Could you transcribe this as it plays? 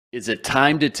Is it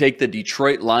time to take the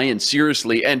Detroit Lions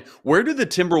seriously? And where do the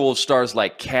Timberwolves stars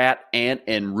like Cat, Ant,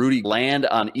 and Rudy land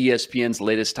on ESPN's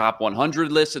latest top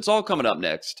 100 list? It's all coming up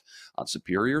next on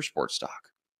Superior Sports Talk.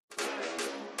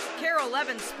 KARE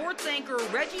 11 sports anchor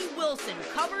Reggie Wilson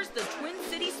covers the Twin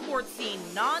City sports scene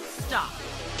nonstop.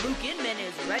 Luke Inman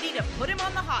is ready to put him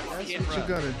on the hot seat. That's what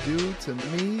you gotta do to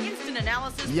me. Instant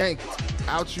analysis. Yanked.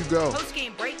 Out you go.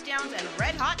 Post-game breakdowns and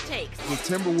red hot takes. The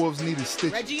Timberwolves need a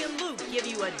stitch. Reggie and Luke give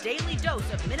you a daily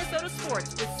dose of Minnesota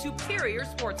sports with Superior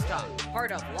Sports Talk.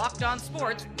 Part of Locked On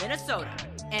Sports Minnesota.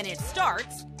 And it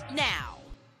starts now.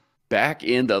 Back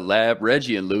in the lab,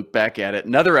 Reggie and Luke back at it.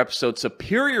 Another episode,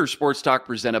 Superior Sports Talk,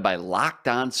 presented by Locked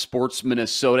On Sports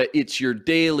Minnesota. It's your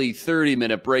daily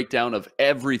 30-minute breakdown of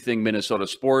everything Minnesota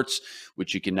sports,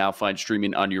 which you can now find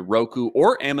streaming on your Roku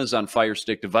or Amazon Fire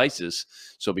Stick devices.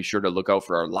 So be sure to look out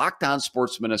for our Locked On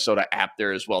Sports Minnesota app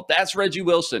there as well. That's Reggie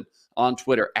Wilson on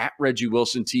Twitter, at Reggie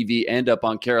Wilson TV, and up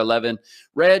on KARE 11.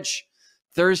 Reg,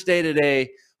 Thursday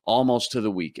today, almost to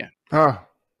the weekend.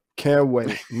 Can't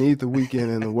wait. Need the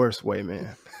weekend in the worst way,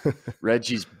 man.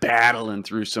 Reggie's battling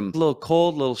through some little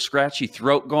cold, little scratchy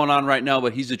throat going on right now,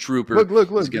 but he's a trooper. Look.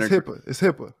 It's HIPAA. It's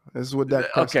HIPAA. This is what that.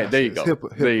 Okay, there you go.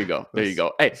 HIPAA. There you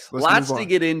go. Hey, lots to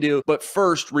get into. But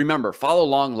first, remember, follow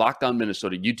along Locked On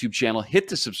Minnesota YouTube channel. Hit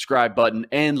the subscribe button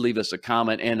and leave us a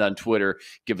comment. And on Twitter,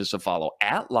 give us a follow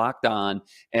at Locked On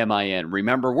MIN.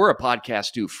 Remember, we're a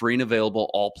podcast too, free and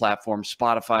available, all platforms,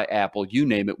 Spotify, Apple, you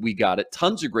name it, we got it.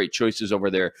 Tons of great choices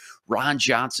over there. Ron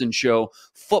Johnson Show,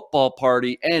 Football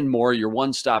Party, and more. Your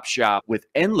one-stop shop with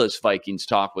endless Vikings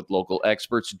talk with local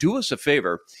experts. Do us a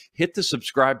favor, hit the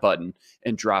subscribe button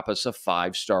and drop us a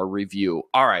 5-star review.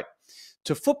 All right,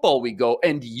 to football we go,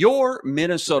 and your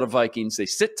Minnesota Vikings, they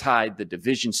sit tied the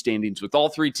division standings with all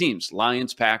three teams,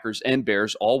 Lions, Packers, and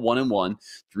Bears, all 1-1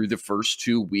 through the first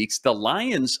 2 weeks. The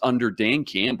Lions under Dan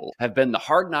Campbell have been the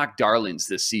hard knock darlings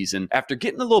this season. After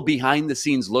getting a little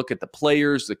behind-the-scenes look at the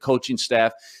players, the coaching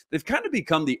staff, they've kind of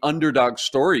become the underdog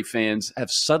story fans have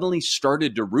suddenly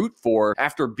started to root for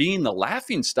after being the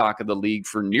laughingstock of the league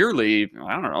for nearly,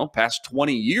 past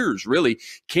 20 years, really.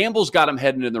 Campbell's got him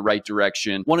heading in the right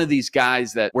direction. One of these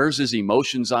guys that wears his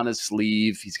emotions on his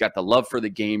sleeve. He's got the love for the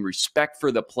game, respect for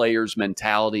the players'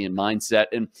 mentality and mindset.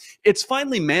 And it's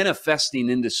finally manifesting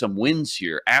into some wins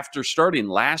here. After starting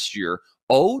last year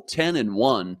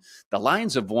 0-10-1, the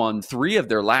Lions have won 3 of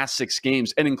their last 6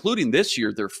 games, and including this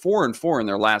year, they're 4-4 in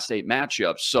their last 8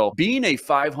 matchups. So being a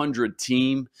 500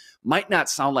 team might not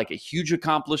sound like a huge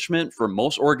accomplishment for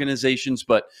most organizations,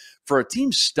 but for a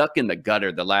team stuck in the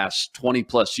gutter the last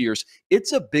 20-plus years,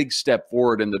 it's a big step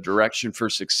forward in the direction for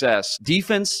success.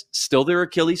 Defense, still their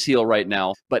Achilles heel right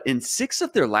now, but in 6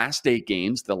 of their last 8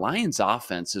 games, the Lions'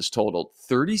 offense has totaled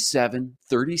 37,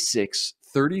 36,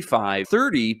 35,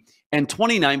 30, and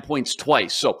 29 points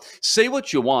twice. So say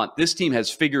what you want. This team has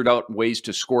figured out ways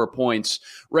to score points.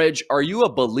 Reg, are you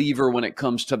a believer when it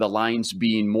comes to the Lions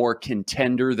being more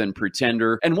contender than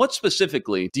pretender? And what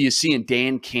specifically do you see in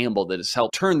Dan Campbell that has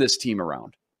helped turn this team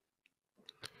around?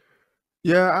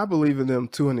 Yeah, I believe in them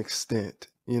to an extent.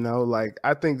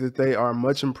 I think that they are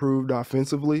much improved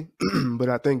offensively, but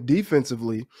I think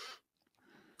defensively,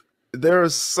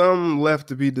 there's some left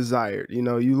to be desired. You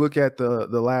look at the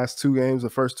last 2 games, the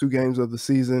first 2 games of the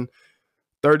season,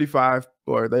 they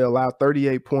allowed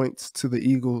 38 points to the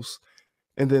Eagles,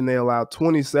 and then they allowed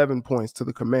 27 points to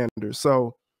the Commanders.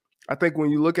 So I think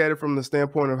when you look at it from the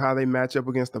standpoint of how they match up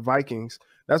against the Vikings,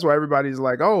 that's why everybody's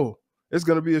like, oh, it's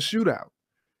going to be a shootout.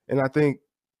 And I think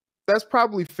that's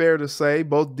probably fair to say.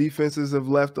 Both defenses have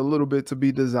left a little bit to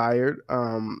be desired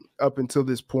up until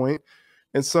this point.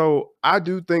 And so I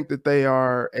do think that they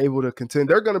are able to contend.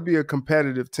 They're going to be a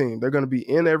competitive team. They're going to be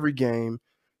in every game.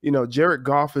 Jared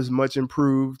Goff is much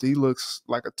improved. He looks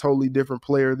like a totally different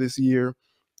player this year.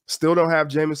 Still don't have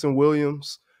Jamison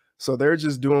Williams. So they're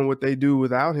just doing what they do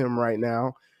without him right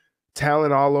now.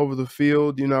 Talent all over the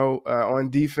field, on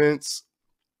defense.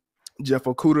 Jeff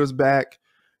Okudah's back.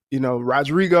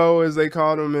 Rodrigo, as they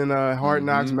called him in Hard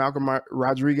Knocks, Malcolm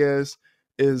Rodriguez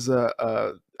is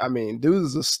dude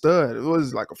is a stud. It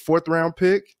was like a 4th-round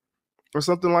pick or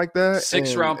something like that.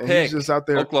 6th-round pick. He's just out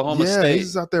there, Oklahoma State. He's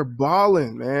just out there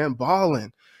balling, man,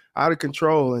 out of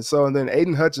control. And then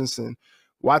Aiden Hutchinson,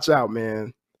 watch out,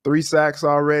 man. 3 sacks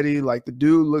already. Like, the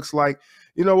dude looks like,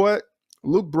 you know what?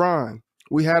 Luke Braun,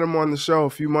 we had him on the show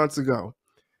a few months ago,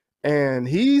 and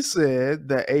he said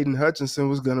that Aiden Hutchinson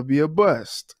was going to be a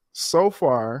bust. So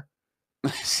far,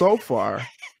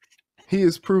 he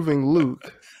is proving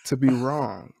Luke to be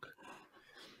wrong.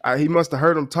 He must have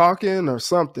heard him talking or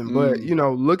something. But, you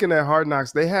know, looking at Hard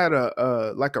Knocks, they had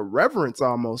a reverence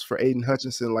almost for Aiden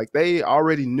Hutchinson. Like they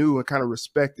already knew and kind of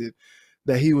respected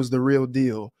that he was the real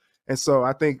deal. And so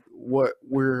I think what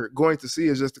we're going to see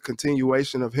is just a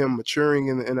continuation of him maturing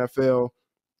in the NFL.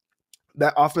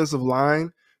 That offensive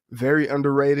line, very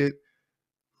underrated,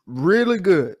 really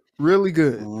good. Really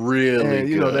good. Really and,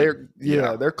 you good.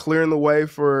 know, they're clearing the way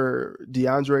for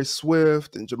DeAndre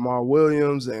Swift and Jamal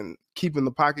Williams and keeping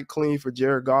the pocket clean for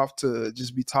Jared Goff to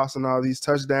just be tossing all these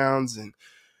touchdowns. And,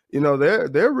 you know,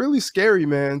 they're really scary,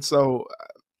 man. So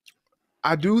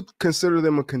I do consider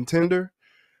them a contender.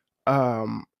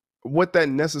 What that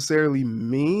necessarily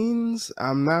means,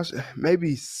 I'm not sure.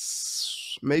 Maybe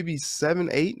 7,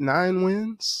 8, 9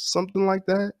 wins, something like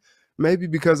that. Maybe,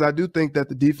 because I do think that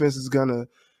the defense is going to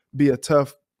be a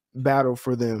tough battle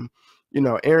for them. You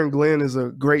know, Aaron Glenn is a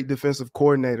great defensive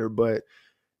coordinator, but,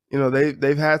 you know,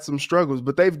 they've had some struggles,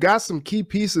 but they've got some key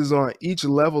pieces on each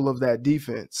level of that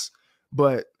defense.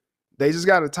 But they just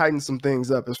got to tighten some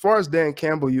things up. As far as Dan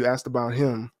Campbell, you asked about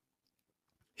him.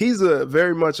 He's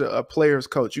very much a player's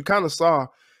coach. You kind of saw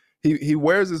he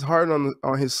wears his heart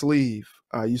on his sleeve.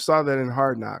 You saw that in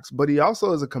Hard Knocks, but he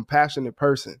also is a compassionate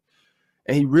person.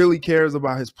 And he really cares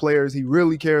about his players. He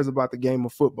really cares about the game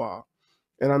of football.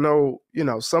 And I know, you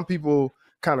know, some people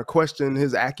kind of question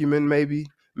his acumen maybe.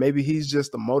 Maybe he's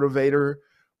just a motivator,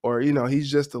 or, you know,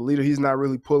 he's just a leader. He's not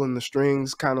really pulling the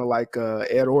strings, kind of like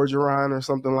Ed Orgeron or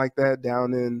something like that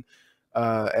down in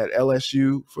at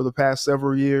LSU for the past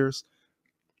several years.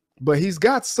 But he's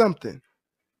got something.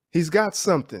 He's got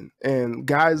something. And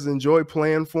guys enjoy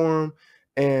playing for him.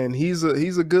 And he's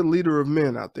a good leader of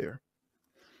men out there.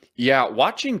 Yeah,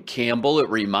 watching Campbell, it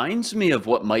reminds me of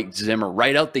what Mike Zimmer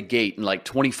right out the gate in like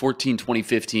 2014,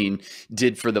 2015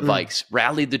 did for the Vikes.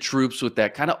 Rallied the troops with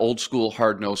that kind of old school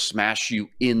hard-nosed smash you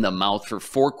in the mouth for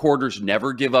 4 quarters,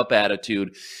 never give up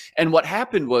attitude. And what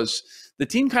happened was the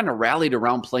team kind of rallied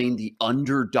around playing the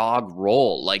underdog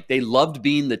role. Like they loved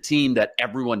being the team that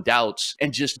everyone doubts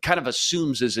and just kind of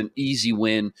assumes is an easy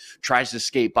win, tries to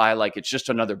skate by like it's just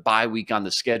another bye week on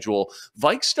the schedule.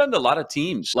 Vikes stunned a lot of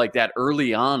teams like that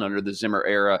early on under the Zimmer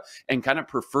era and kind of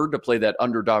preferred to play that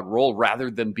underdog role rather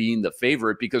than being the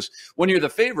favorite, because when you're the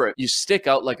favorite, you stick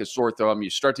out like a sore thumb. You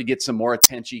start to get some more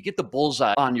attention. You get the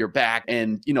bullseye on your back,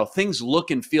 and, you know, things look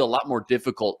and feel a lot more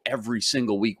difficult every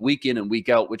single week, week in and week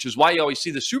out, which is why you always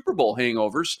see the Super Bowl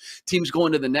hangovers. Teams go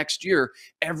into the next year,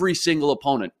 every single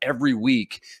opponent, every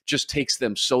week just takes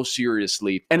them so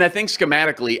seriously. And I think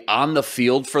schematically on the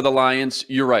field for the Lions,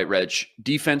 you're right, Reg.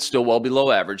 Defense still well below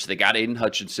average. They got Aiden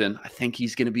Hutchinson. I think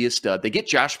he's going to be a stud. They get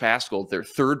Josh Paschal, their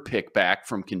 3rd pick back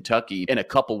from Kentucky. In a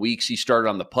couple weeks, he started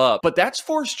on the pup. But that's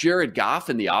forced Jared Goff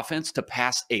and the offense to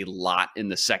pass a lot in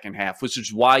the second half, which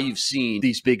is why you've seen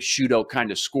these big shootout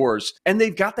kind of scores. And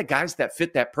they've got the guys that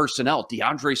fit that personnel.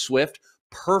 DeAndre Swift,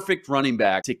 perfect running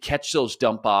back to catch those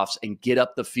dump offs and get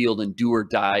up the field and do or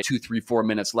die. 2, 3, 4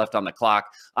 minutes left on the clock.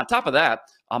 On top of that,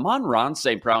 Amon-Ra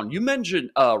St. Brown. You mentioned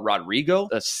Rodrigo,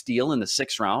 a steal in the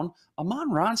 6th round.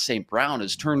 Amon-Ra St. Brown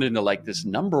has turned into like this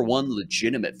 #1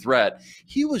 legitimate threat.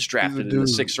 He was drafted in the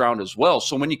 6th round as well.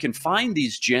 So when you can find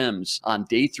these gems on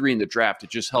day 3 in the draft, it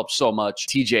just helps so much.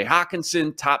 TJ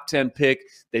Hawkinson, top 10 pick.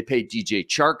 They paid DJ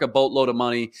Chark a boatload of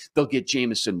money. They'll get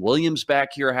Jameson Williams back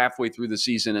here halfway through the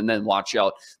season, and then watch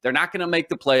out. They're not going to make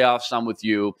the playoffs. I'm with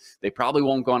you. They probably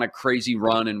won't go on a crazy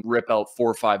run and rip out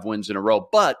 4 or 5 wins in a row,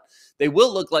 but they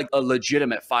will look like a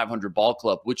legitimate 500 ball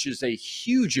club, which is a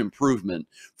huge improvement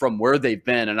from where they've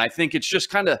been. And I think it's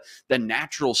just kind of the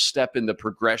natural step in the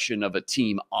progression of a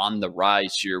team on the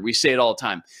rise here. We say it all the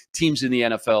time. Teams in the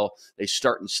NFL, they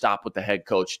start and stop with the head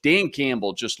coach. Dan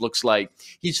Campbell just looks like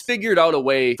he's figured out a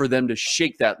way for them to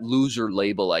shake that loser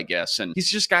label, I guess. And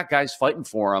he's just got guys fighting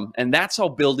for him. And that's how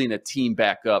building a team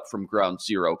back up from ground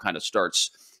zero kind of starts.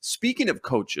 Speaking of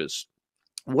coaches,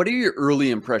 what are your early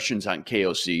impressions on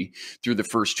KOC through the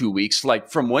first 2 weeks? Like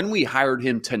from when we hired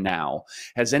him to now,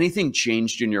 has anything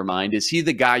changed in your mind? Is he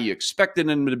the guy you expected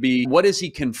him to be? What has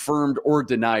he confirmed or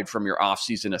denied from your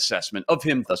offseason assessment of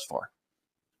him thus far?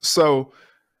 So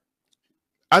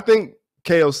I think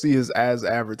KOC is as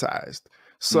advertised.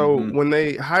 So when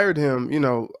they hired him, you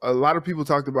know, a lot of people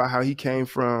talked about how he came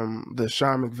from the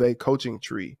Sean McVay coaching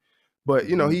tree. But,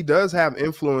 you know, he does have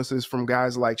influences from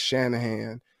guys like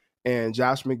Shanahan and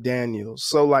Josh McDaniels.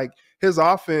 So, like, his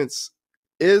offense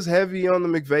is heavy on the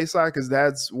McVay side because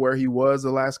that's where he was the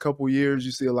last couple of years.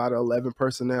 You see a lot of 11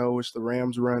 personnel, which the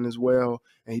Rams run as well,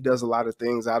 and he does a lot of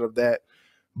things out of that.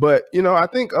 But, you know, I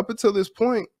think up until this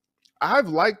point, I've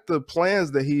liked the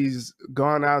plans that he's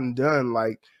gone out and done.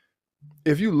 Like,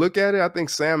 if you look at it, I think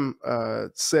Sam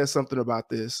said something about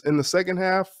this. In the second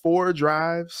half, 4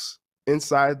 drives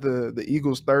inside the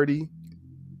Eagles 30,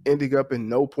 ending up in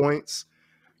no points.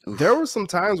 Oof. There were some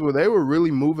times where they were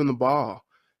really moving the ball,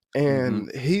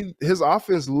 and his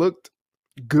offense looked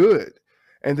good.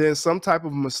 And then some type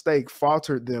of mistake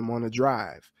faltered them on a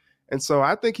drive. And so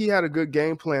I think he had a good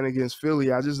game plan against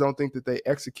Philly. I just don't think that they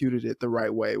executed it the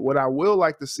right way. What I will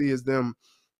like to see is them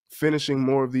finishing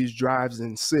more of these drives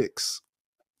in 6.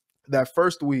 That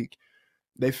first week,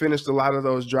 they finished a lot of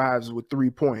those drives with 3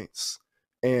 points.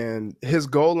 And his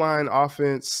goal line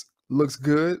offense looks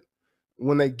good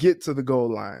when they get to the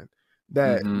goal line.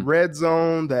 That red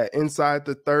zone, that inside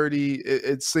the 30,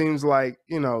 it seems like,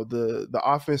 you know, the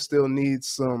offense still needs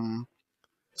some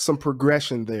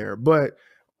progression there. But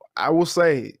I will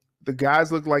say the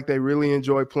guys look like they really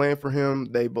enjoy playing for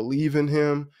him. They believe in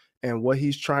him and what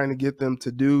he's trying to get them to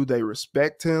do. They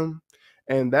respect him.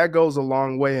 And that goes a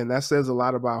long way. And that says a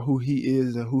lot about who he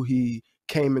is and who he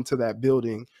came into that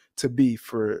building to be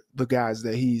for the guys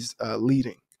that he's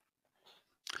leading.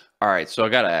 All right, so I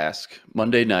got to ask,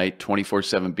 Monday night,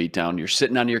 24/7 beatdown, you're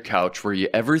sitting on your couch. Were you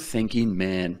ever thinking,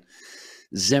 man,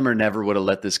 Zimmer never would have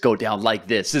let this go down like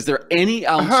this? Is there any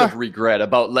ounce of regret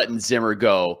about letting Zimmer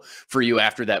go for you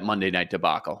after that Monday night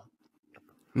debacle?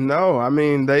 No, I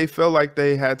mean, they felt like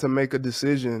they had to make a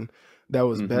decision that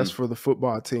was best for the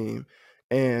football team.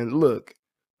 And look,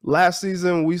 last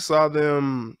season we saw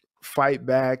them fight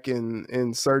back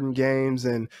in certain games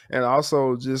and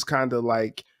also just kind of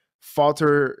like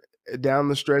falter down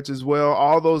the stretch as well.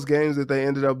 All those games that they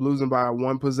ended up losing by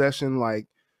 1 possession, like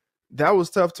that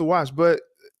was tough to watch. But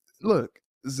look,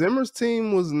 Zimmer's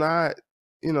team was not,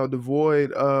 you know,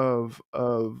 devoid of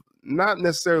not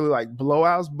necessarily like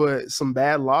blowouts, but some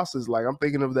bad losses. Like I'm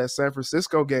thinking of that San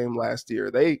Francisco game last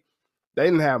year. They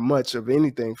didn't have much of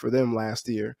anything for them last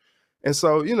year. And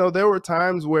so, you know, there were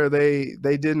times where they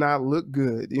did not look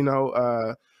good. You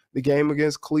know, the game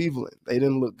against Cleveland, they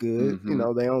didn't look good. You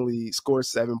know, they only scored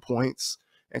 7 points.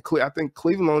 And I think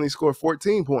Cleveland only scored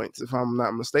 14 points, if I'm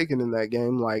not mistaken, in that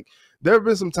game. Like, there have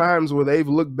been some times where they've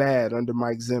looked bad under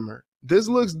Mike Zimmer. This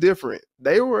looks different.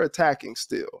 They were attacking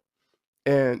still.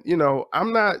 And, you know,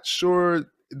 I'm not sure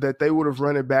that they would have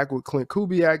run it back with Clint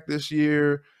Kubiak this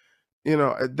year. You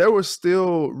know, there were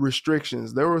still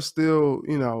restrictions. There were still,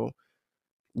 you know,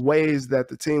 ways that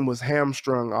the team was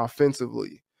hamstrung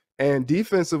offensively. And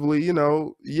defensively, you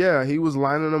know, yeah, he was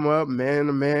lining them up man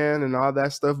to man and all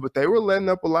that stuff, but they were letting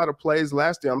up a lot of plays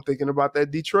last year. I'm thinking about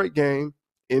that Detroit game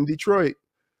in Detroit.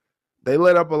 They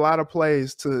let up a lot of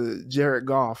plays to Jared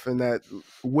Goff and that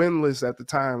winless at the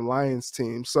time Lions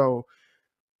team. So,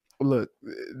 look,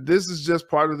 this is just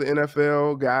part of the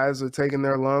NFL. Guys are taking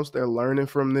their lumps. They're learning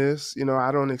from this. You know,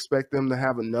 I don't expect them to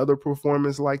have another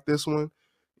performance like this one.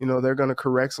 You know, they're going to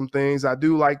correct some things. I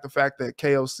do like the fact that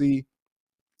KOC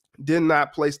did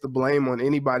not place the blame on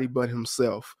anybody but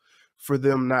himself for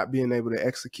them not being able to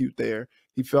execute there.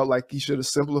 He felt like he should have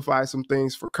simplified some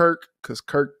things for Kirk because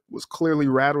Kirk was clearly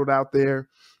rattled out there.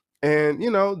 And,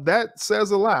 you know, that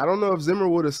says a lot. I don't know if Zimmer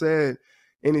would have said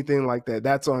anything like that.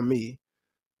 That's on me.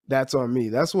 That's on me.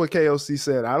 That's what KOC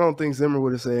said. I don't think Zimmer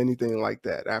would have said anything like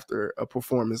that after a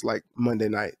performance like Monday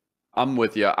night. I'm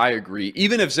with you. I agree.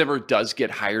 Even if Zimmer does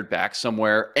get hired back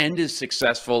somewhere and is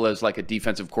successful as like a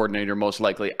defensive coordinator, most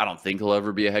likely, I don't think he'll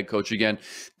ever be a head coach again.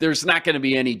 There's not going to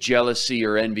be any jealousy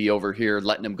or envy over here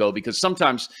letting him go because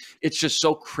sometimes it's just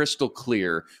so crystal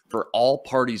clear for all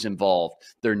parties involved.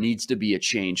 There needs to be a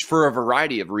change for a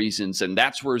variety of reasons. And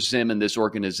that's where Zim and this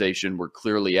organization were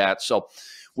clearly at. So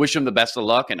wish him the best of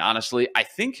luck. And honestly, I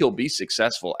think he'll be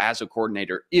successful as a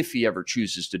coordinator if he ever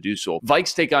chooses to do so.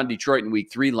 Vikes take on Detroit in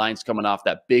week 3. Lions coming off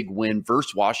that big win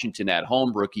versus Washington at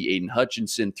home. Rookie Aiden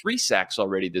Hutchinson, 3 sacks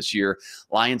already this year.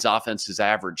 Lions offense has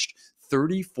averaged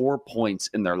 34 points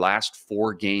in their last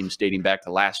 4 games dating back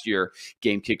to last year.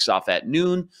 Game kicks off at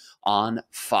noon on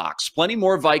Fox. Plenty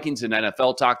more Vikings and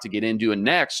NFL talk to get into. And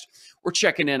next, we're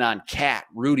checking in on Kat,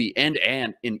 Rudy, and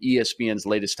Ann in ESPN's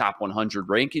latest top 100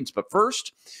 rankings. But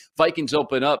first, Vikings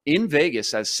open up in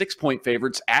Vegas as 6-point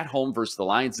favorites at home versus the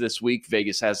Lions this week.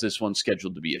 Vegas has this one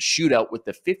scheduled to be a shootout with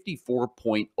the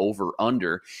 54-point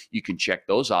over-under. You can check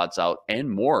those odds out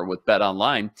and more with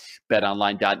BetOnline.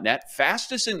 BetOnline.net,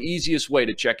 fastest and easiest way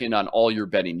to check in on all your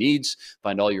betting needs.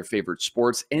 Find all your favorite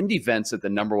sports and events at the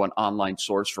 #1 online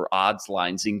source for odds,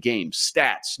 lines, and games.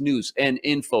 Stats, news, and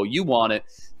info. You want it.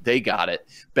 They got it.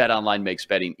 BetOnline makes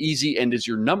betting easy and is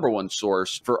your #1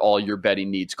 source for all your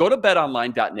betting needs. Go to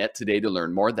betonline.net today to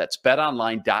learn more. That's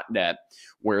betonline.net,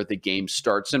 where the game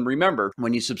starts. And remember,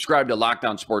 when you subscribe to Locked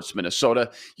On Sports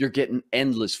Minnesota, you're getting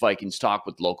endless Vikings talk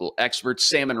with local experts.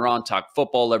 Sam and Ron talk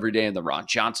football every day in the Ron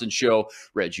Johnson Show.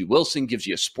 Reggie Wilson gives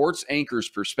you a sports anchor's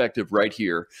perspective right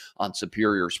here on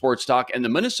Superior Sports Talk. And the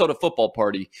Minnesota Football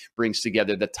Party brings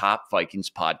together the top Vikings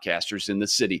podcasters in the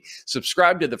city.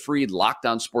 Subscribe to the free Locked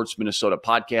On Sports Minnesota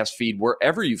podcast feed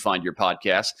wherever you find your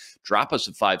podcasts. Drop us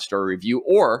a 5-star review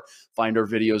or find our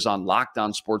videos on Locked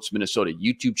On Sports Minnesota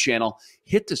YouTube channel.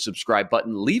 Hit the subscribe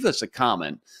button. Leave us a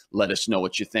comment. Let us know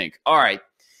what you think. All right.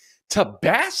 To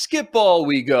basketball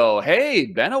we go. Hey,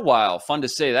 been a while. Fun to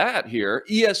say that here.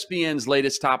 ESPN's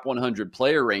latest top 100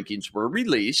 player rankings were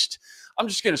released. I'm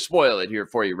just going to spoil it here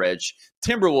for you, Reg.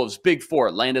 Timberwolves Big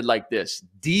Four landed like this.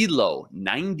 D'Lo,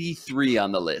 93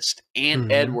 on the list.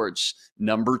 Ant Edwards,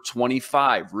 number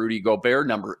 25. Rudy Gobert,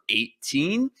 number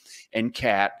 18. And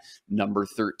Cat, number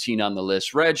 13 on the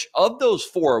list. Reg, of those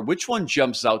four, which one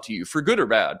jumps out to you, for good or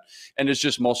bad, and is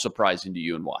just most surprising to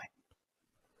you, and why?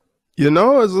 You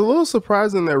know, it's a little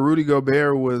surprising that Rudy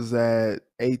Gobert was at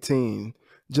 18,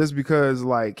 just because,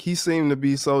 like, he seemed to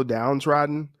be so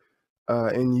downtrodden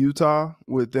in Utah,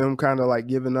 with them kind of like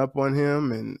giving up on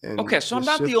him. And okay, so I'm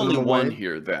not the only one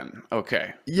here then.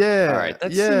 Okay. Yeah. All right.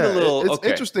 That seemed a little, it's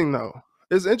interesting though.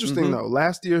 It's interesting though.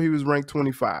 Last year he was ranked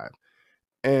 25.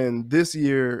 And this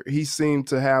year he seemed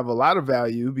to have a lot of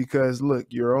value because, look,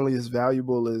 you're only as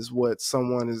valuable as what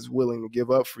someone is willing to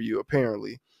give up for you,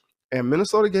 apparently. And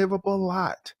Minnesota gave up a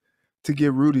lot to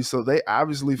get Rudy. So they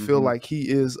obviously feel like he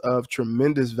is of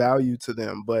tremendous value to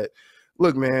them. But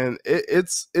look, man,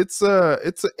 it's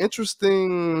an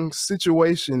interesting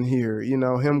situation here. You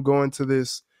know, him going to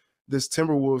this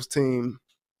Timberwolves team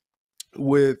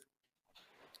with,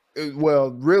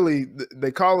 well, really, they're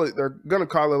going to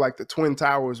call it like the Twin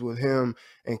Towers with him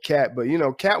and Cat. But, you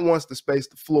know, Cat wants to space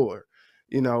the floor,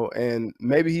 you know, and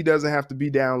maybe he doesn't have to be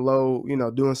down low, you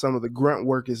know, doing some of the grunt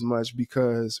work as much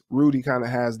because Rudy kind of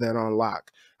has that on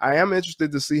lock. I am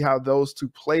interested to see how those two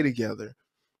play together.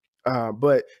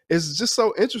 But it's just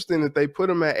so interesting that they put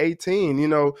him at 18. You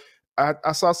know,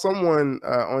 I saw someone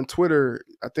on Twitter,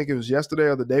 I think it was yesterday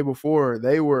or the day before,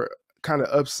 they were kind of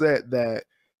upset that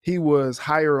he was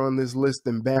higher on this list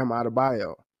than Bam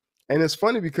Adebayo. And it's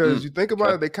funny because you think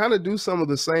about it, they kind of do some of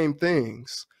the same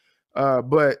things.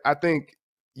 But I think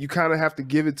you kind of have to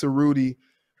give it to Rudy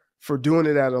for doing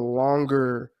it at a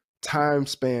longer time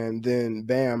span than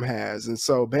Bam has. And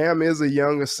so Bam is a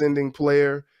young ascending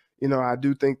player. You know, I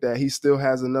do think that he still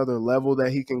has another level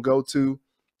that he can go to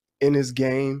in his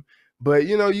game. But,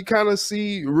 you know, you kind of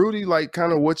see Rudy like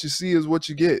kind of what you see is what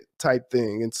you get type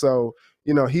thing. And so,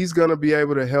 you know, he's going to be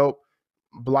able to help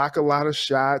block a lot of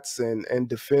shots and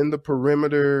defend the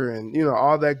perimeter and, you know,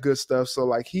 all that good stuff. So,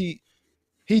 like, he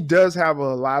does have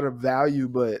a lot of value,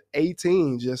 but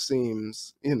 18 just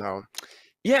seems, you know,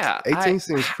 18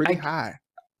 seems pretty high.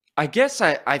 I guess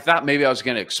I thought maybe I was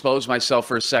going to expose myself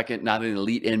for a second, not an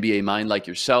elite NBA mind like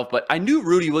yourself, but I knew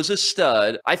Rudy was a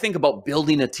stud. I think about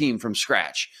building a team from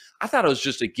scratch. I thought it was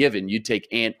just a given. You'd take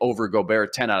Ant over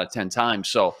Gobert 10 out of 10 times.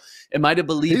 So am I to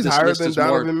believe he's this higher list than is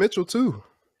Donovan Mitchell too?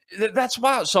 That's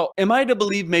wild. So am I to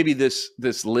believe maybe this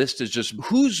list is just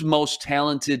who's most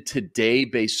talented today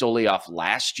based solely off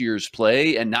last year's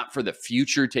play and not for the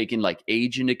future, taking like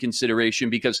age into consideration?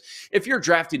 Because if you're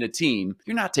drafting a team,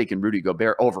 you're not taking Rudy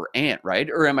Gobert over Ant, right?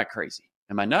 Or am I crazy?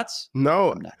 Am I nuts?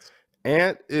 No, I'm nuts.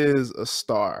 Ant is a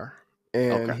star,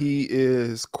 and he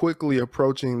is quickly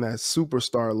approaching that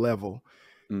superstar level.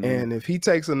 And if he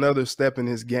takes another step in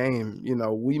his game, you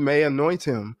know, we may anoint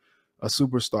him a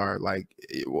superstar. Like,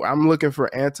 I'm looking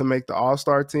for Ant to make the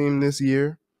All-Star team this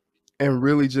year and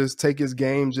really just take his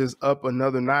game just up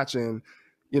another notch. And,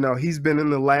 you know, he's been in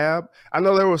the lab. I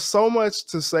know there was so much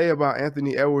to say about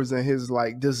Anthony Edwards and his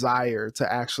like desire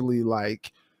to actually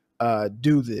like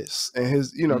do this, and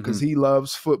his, you know, because he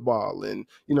loves football and,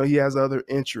 you know, he has other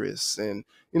interests and,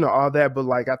 you know, all that. But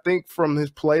like, I think from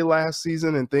his play last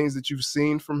season and things that you've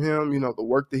seen from him, you know, the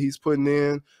work that he's putting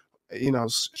in, you know,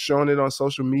 showing it on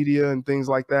social media and things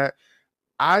like that,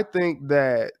 I think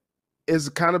that it's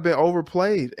kind of been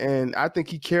overplayed. And I think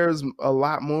he cares a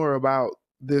lot more about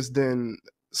this than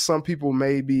some people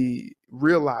maybe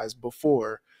realized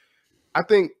before. I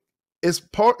think it's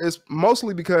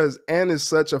mostly because Ant is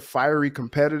such a fiery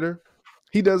competitor.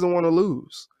 He doesn't want to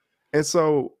lose. And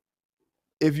so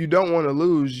if you don't want to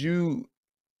lose, you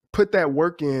put that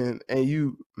work in and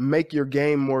you make your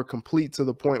game more complete to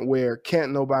the point where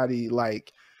can't nobody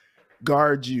like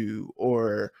guard you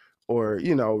or,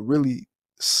 you know, really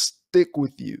stick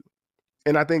with you.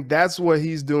 And I think that's what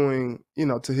he's doing, you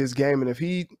know, to his game. And if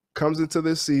he comes into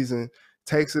this season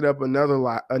takes it up another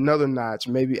notch,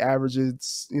 maybe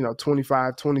averages,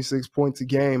 25, 26 points a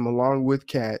game along with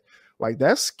Cat. Like,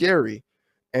 that's scary.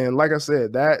 And like I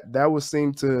said, that would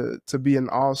seem to be an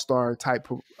all-star type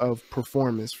of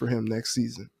performance for him next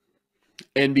season.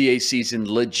 NBA season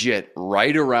legit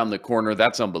right around the corner.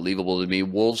 That's unbelievable to me.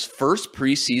 Wolves' first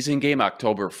preseason game,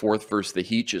 October 4th versus the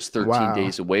Heat, just 13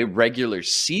 days away. Regular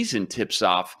season tips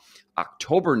off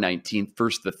October 19th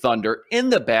versus the Thunder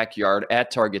in the backyard at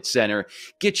Target Center.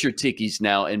 Get your tickies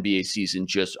now. NBA season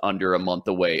just under a month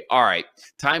away. All right,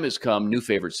 time has come. New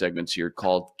favorite segments here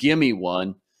called Gimme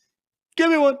One.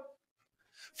 Gimme one.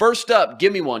 First up,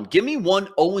 gimme one. Give me one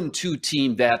 0-2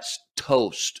 team that's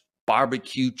toast.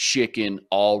 Barbecue chicken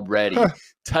already.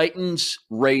 Titans,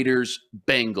 Raiders,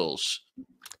 Bengals.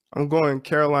 I'm going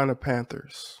Carolina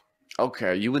Panthers.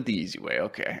 Okay, you went the easy way.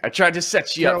 Okay. I tried to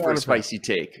set you up for a spicy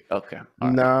take. Okay.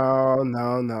 No,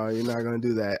 you're not going to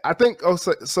do that. I think,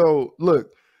 so look,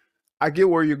 I get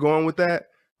where you're going with that,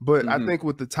 but I think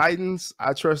with the Titans,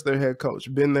 I trust their head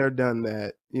coach. Been there, done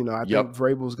that. I think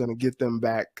Vrabel's going to get them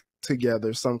back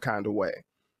together some kind of way.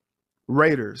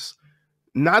 Raiders.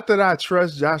 Not that I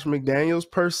trust Josh McDaniels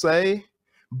per se,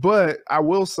 but I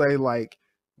will say, like,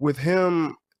 with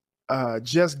him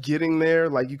just getting there,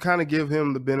 like, you kind of give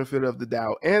him the benefit of the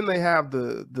doubt. And they have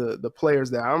the players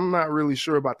that I'm not really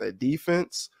sure about that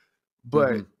defense,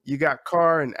 but you got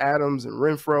Carr and Adams and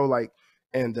Renfro, like,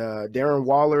 and Darren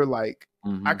Waller, like,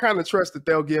 I kind of trust that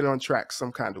they'll get on track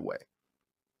some kind of way.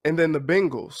 And then the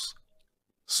Bengals.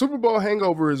 Super Bowl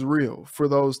hangover is real for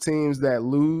those teams that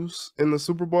lose in the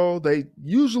Super Bowl. They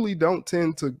usually don't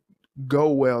tend to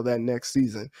go well that next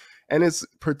season. And it's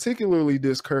particularly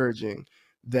discouraging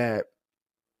that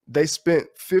they spent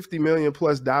 $50 million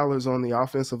plus on the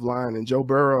offensive line, and Joe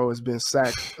Burrow has been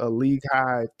sacked a league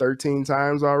high 13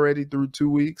 times already through 2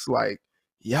 weeks. Like,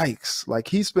 yikes. Like,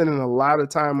 he's spending a lot of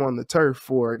time on the turf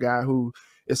for a guy who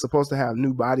is supposed to have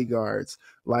new bodyguards.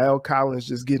 Lyle Collins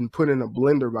just getting put in a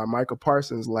blender by Michael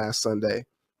Parsons last Sunday.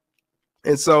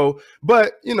 And so,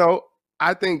 but,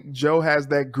 I think Joe has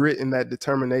that grit and that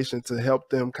determination to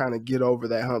help them kind of get over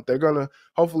that hump. They're going to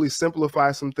hopefully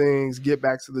simplify some things, get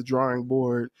back to the drawing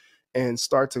board, and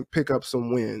start to pick up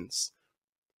some wins.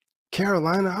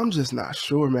 Carolina, I'm just not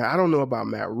sure, man. I don't know about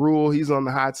Matt Rule. He's on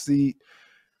the hot seat.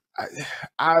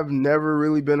 I've never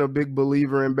really been a big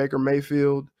believer in Baker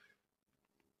Mayfield.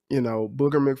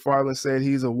 Booger McFarland said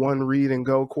he's a one read and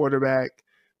go quarterback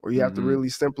where you have to really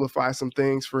simplify some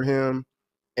things for him.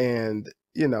 And,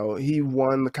 he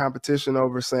won the competition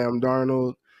over Sam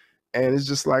Darnold. And it's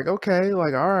just like, okay,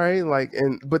 like, all right. Like,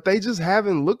 but they just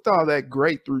haven't looked all that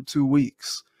great through 2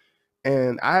 weeks.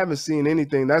 And I haven't seen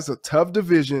anything. That's a tough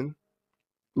division.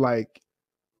 Like,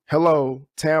 hello,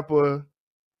 Tampa,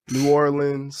 New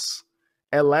Orleans.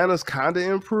 Atlanta's kind of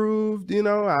improved,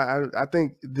 I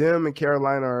think them and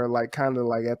Carolina are like kind of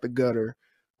like at the gutter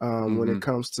when it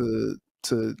comes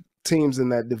to teams in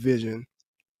that division.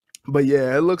 But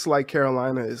yeah, it looks like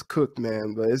Carolina is cooked,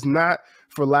 man. But it's not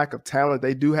for lack of talent.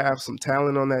 They do have some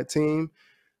talent on that team,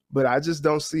 but I just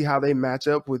don't see how they match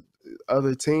up with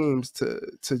other teams to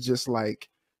just like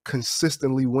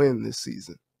consistently win this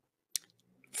season.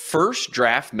 First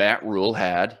draft Matt Rule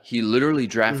had, he literally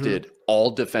drafted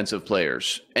all defensive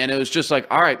players. And it was just like,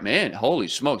 all right, man, holy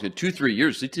smokes. In 2-3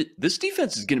 years, this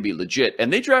defense is going to be legit.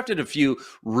 And they drafted a few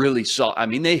really solid. I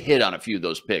mean, they hit on a few of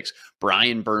those picks.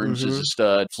 Brian Burns is a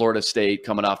stud. Florida State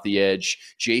coming off the edge.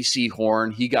 J.C.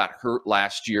 Horn, he got hurt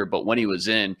last year, but when he was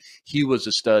in, he was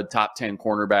a stud, top 10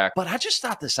 cornerback. But I just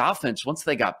thought this offense, once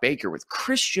they got Baker with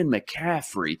Christian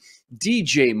McCaffrey,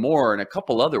 DJ Moore, and a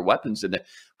couple other weapons in there,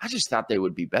 I just thought they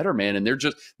would be better, man. And they're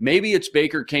just, maybe it's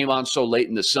Baker came on so late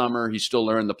in the summer. He's still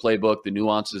learning the playbook, the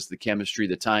nuances, the chemistry,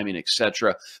 the timing,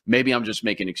 etc. Maybe I'm just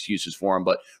making excuses for him.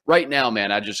 But right now,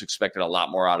 man, I just expected a lot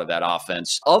more out of that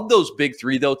offense. Of those big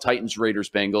three, though, Titans,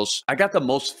 Raiders, Bengals, I got the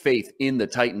most faith in the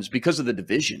Titans because of the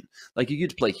division. Like, you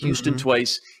get to play Houston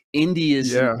twice. Indy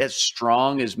isn't as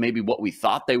strong as maybe what we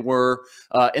thought they were.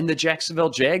 And the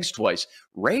Jacksonville Jags twice.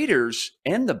 Raiders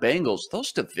and the Bengals,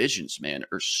 those divisions, man,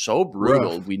 are so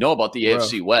brutal. We know about the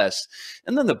AFC West.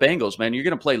 And then the Bengals, man, you're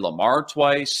going to play Lamar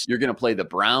twice. You're going to play the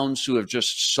Browns, who have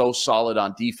just so solid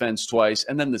on defense twice.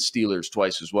 And then the Steelers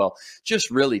twice as well.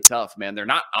 Just really tough, man. They're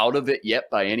not out of it yet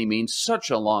by any means. Such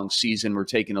a long season. We're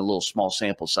taking a little small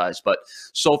sample size. But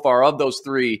so far, of those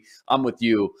three, I'm with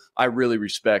you. I really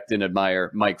respect and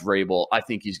admire Mike Vrabel. I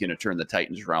think he's going to turn the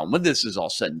Titans around when this is all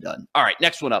said and done. All right,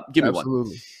 next one up. Give me one.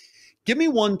 Give me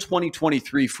one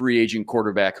 2023 free agent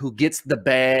quarterback who gets the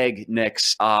bag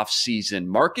next offseason.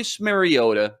 Marcus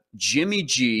Mariota, Jimmy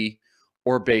G,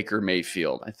 or Baker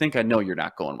Mayfield. I think I know you're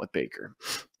not going with Baker.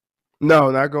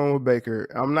 No, not going with Baker.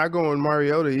 I'm not going with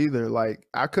Mariota either. Like,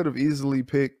 I could have easily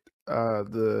picked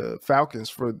the Falcons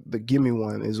for the gimme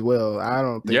one as well. I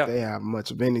don't think they have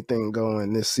much of anything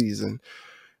going this season.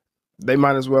 They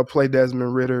might as well play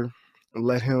Desmond Ridder and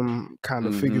let him kind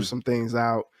of figure some things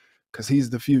out, because he's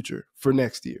the future for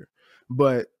next year.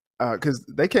 But because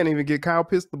they can't even get Kyle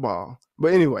Pitts the ball.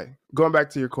 But anyway, going back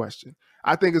to your question,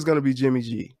 I think it's going to be Jimmy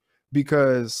G,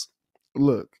 because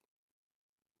look,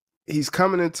 he's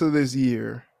coming into this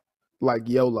year like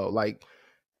YOLO. Like,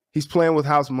 he's playing with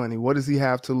house money. What does he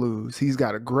have to lose? He's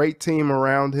got a great team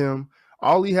around him.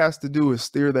 All he has to do is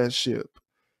steer that ship.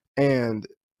 And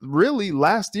really,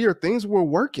 last year, things were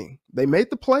working. They made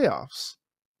the playoffs.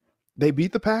 They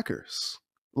beat the Packers.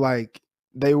 Like,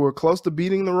 they were close to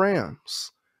beating the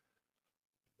Rams.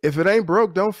 If it ain't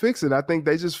broke, don't fix it. I think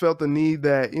they just felt the need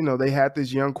that, you know, they had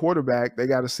this young quarterback. They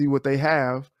got to see what they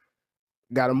have.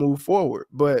 Got to move forward.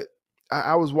 But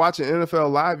I was watching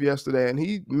NFL Live yesterday, and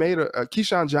he made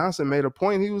Keyshawn Johnson made a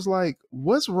point. He was like,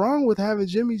 what's wrong with having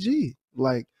Jimmy G?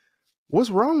 Like, what's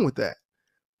wrong with that?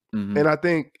 And I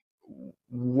think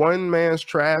one man's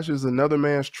trash is another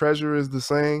man's treasure, is the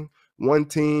saying. One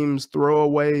team's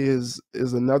throwaway is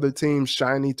another team's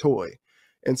shiny toy.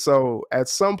 And so at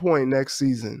some point next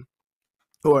season,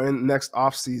 or in next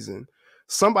offseason,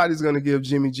 somebody's going to give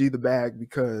Jimmy G the bag,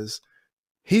 because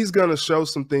he's going to show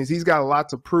some things. He's got a lot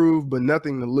to prove, but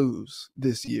nothing to lose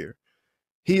this year.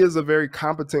 He is a very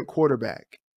competent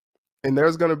quarterback. And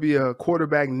there's going to be a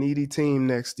quarterback needy team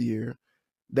next year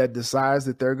that decides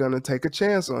that they're going to take a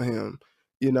chance on him.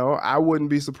 You know, I wouldn't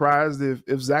be surprised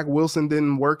if Zach Wilson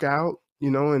didn't work out,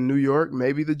 you know, in New York.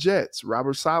 Maybe the Jets.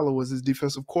 Robert Saleh was his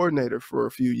defensive coordinator for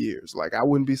a few years. Like, I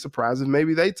wouldn't be surprised if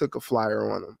maybe they took a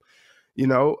flyer on him. You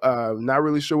know, not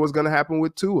really sure what's going to happen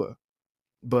with Tua.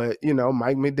 But, you know,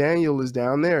 Mike McDaniel is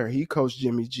down there. He coached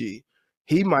Jimmy G.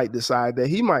 He might decide that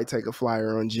he might take a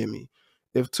flyer on Jimmy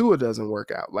if Tua doesn't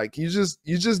work out. Like, you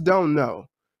just don't know,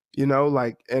 you know,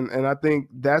 like, and I think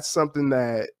that's something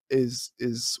that is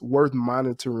worth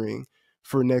monitoring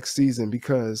for next season,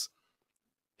 because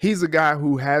he's a guy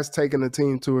who has taken a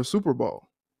team to a Super Bowl.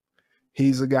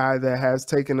 He's a guy that has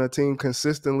taken a team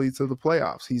consistently to the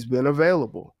playoffs. He's been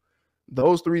available.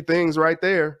 Those three things right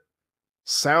there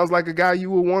sounds like a guy you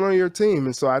would want on your team.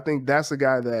 And so I think that's a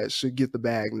guy that should get the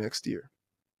bag next year.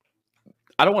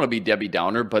 I don't want to be Debbie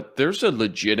Downer, but there's a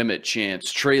legitimate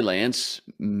chance Trey Lance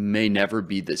may never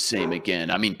be the same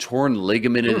again. I mean, torn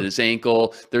ligament in his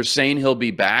ankle. They're saying he'll be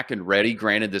back and ready.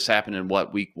 Granted, this happened in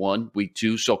what, week 1, week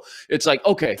 2. So it's like,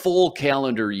 okay, full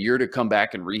calendar year to come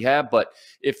back and rehab. But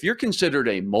if you're considered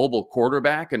a mobile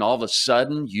quarterback and all of a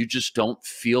sudden you just don't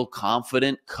feel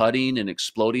confident cutting and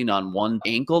exploding on one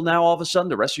ankle now all of a sudden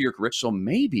the rest of your career. So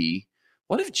maybe,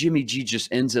 what if Jimmy G just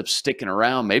ends up sticking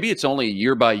around? Maybe it's only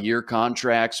year-by-year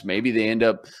contracts. Maybe they end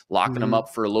up locking him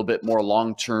up for a little bit more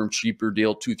long-term, cheaper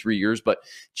deal, 2-3 years. But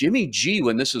Jimmy G,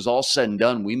 when this is all said and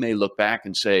done, we may look back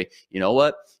and say, you know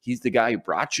what? He's the guy who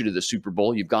brought you to the Super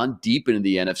Bowl. You've gone deep into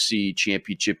the NFC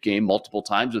Championship game multiple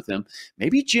times with him.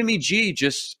 Maybe Jimmy G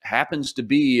just happens to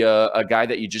be a guy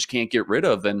that you just can't get rid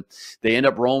of, and they end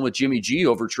up rolling with Jimmy G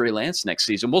over Trey Lance next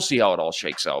season. We'll see how it all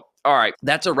shakes out. All right,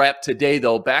 that's a wrap today,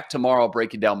 though. Back tomorrow,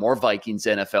 breaking down more Vikings,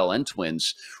 NFL, and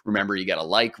Twins. Remember, you got to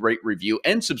like, rate, review,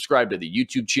 and subscribe to the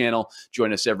YouTube channel.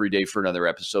 Join us every day for another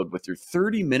episode with your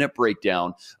 30-minute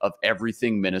breakdown of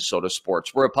everything Minnesota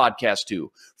sports. We're a podcast,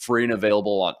 too, free and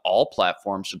available on all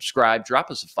platforms. Subscribe,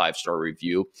 drop us a 5-star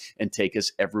review, and take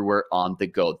us everywhere on the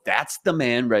go. That's the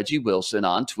man, Reggie Wilson,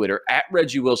 on Twitter, at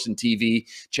Reggie Wilson TV.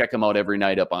 Check him out every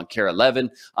night up on Care 11.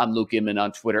 I'm Luke Inman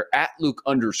on Twitter, at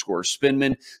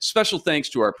Luke_Spinman. Special thanks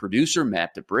to our producer,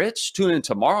 Matt DeBritz. Tune in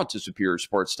tomorrow to Superior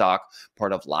Sports Talk,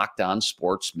 part of Locked On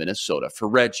Sports Minnesota. For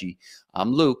Reggie,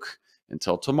 I'm Luke.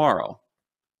 Until tomorrow,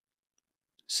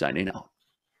 signing out.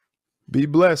 Be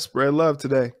blessed. Spread love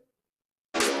today.